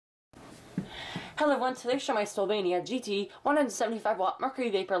Hello everyone, today I show my Sylvania GT 175 watt Mercury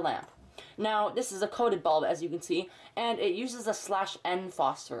Vapor lamp. Now this is a coated bulb as you can see, and it uses a /N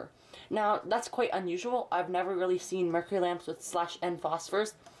phosphor. Now that's quite unusual. I've never really seen mercury lamps with /N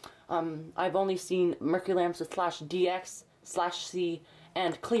phosphors. I've only seen mercury lamps with /DX, /C,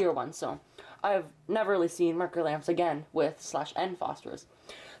 and clear ones, so I've never really seen mercury lamps again with /N phosphors.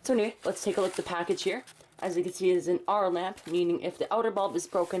 So anyway, let's take a look at the package here. As you can see, it is an R lamp, meaning if the outer bulb is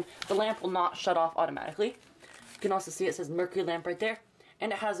broken, the lamp will not shut off automatically. You can also see it says Mercury lamp right there,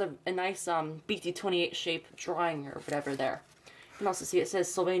 and it has a nice BT-28 shape drawing or whatever there. You can also see it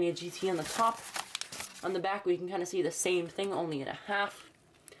says Sylvania GT on the top. On the back, we can kind of see the same thing, only in a half.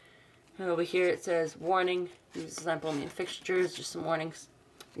 And over here, it says warning, use this lamp only in fixtures, just some warnings.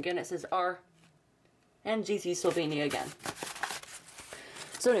 Again, it says R, and GT Sylvania again.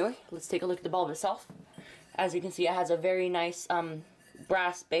 So anyway, let's take a look at the bulb itself. As you can see, it has a very nice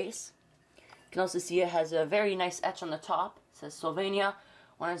brass base. You can also see it has a very nice etch on the top. It says Sylvania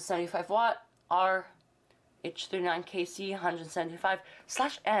 175 watt R H39KC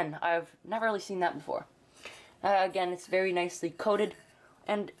 175/N. I've never really seen that before. Again, it's very nicely coated,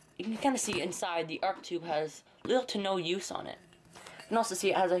 and you can kind of see inside the arc tube has little to no use on it. You can also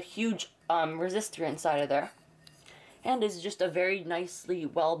see it has a huge resistor inside of there, and is just a very nicely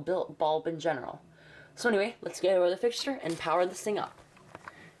well built bulb in general. So anyway, let's get over the fixture and power this thing up.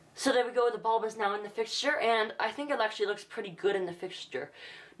 So there we go, the bulb is now in the fixture, and I think it actually looks pretty good in the fixture.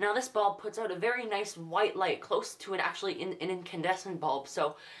 Now this bulb puts out a very nice white light, close to an incandescent bulb.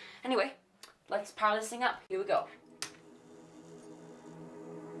 So anyway, let's power this thing up. Here we go.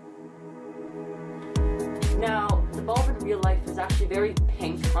 Now, the bulb in real life is actually very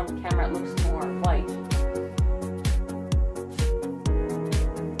pink. On the camera it looks more white.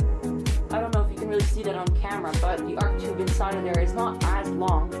 I don't know if you can really see that on camera, but the arc tube inside of there is not as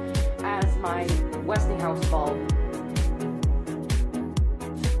long as my Westinghouse bulb.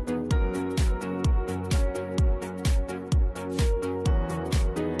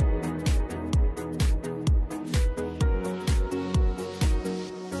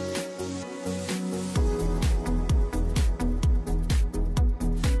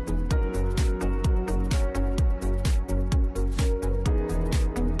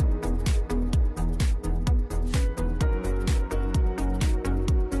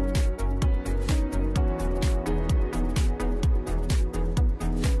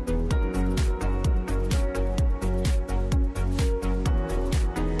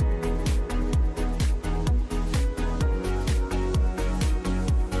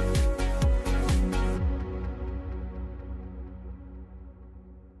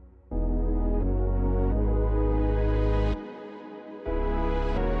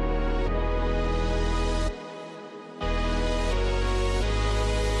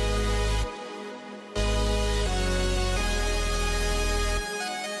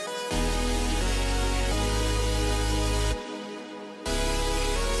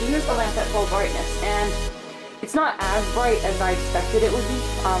 So here's the lamp at full brightness, and it's not as bright as I expected it would be.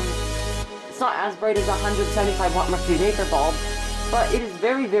 It's not as bright as a 175 watt Mercury Vapor bulb, but it is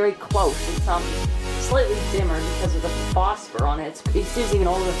very, very close. It's slightly dimmer because of the phosphor on it. It's using an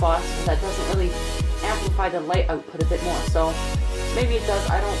older phosphor that doesn't really amplify the light output a bit more. So maybe it does.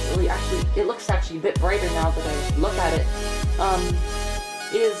 I don't really actually. It looks actually a bit brighter now that I look at it.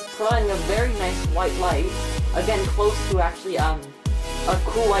 It is providing a very nice white light. Again, close to actually a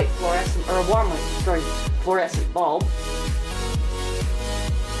cool white fluorescent, or a warm white, fluorescent bulb.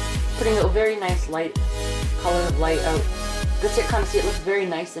 Putting a very nice light, color of light out. Just to kind of see it looks very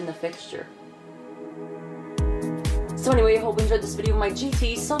nice in the fixture. So anyway, I hope you enjoyed this video of my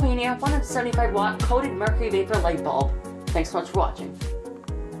GT Sylvania 175 watt coated Mercury Vapor light bulb. Thanks so much for watching.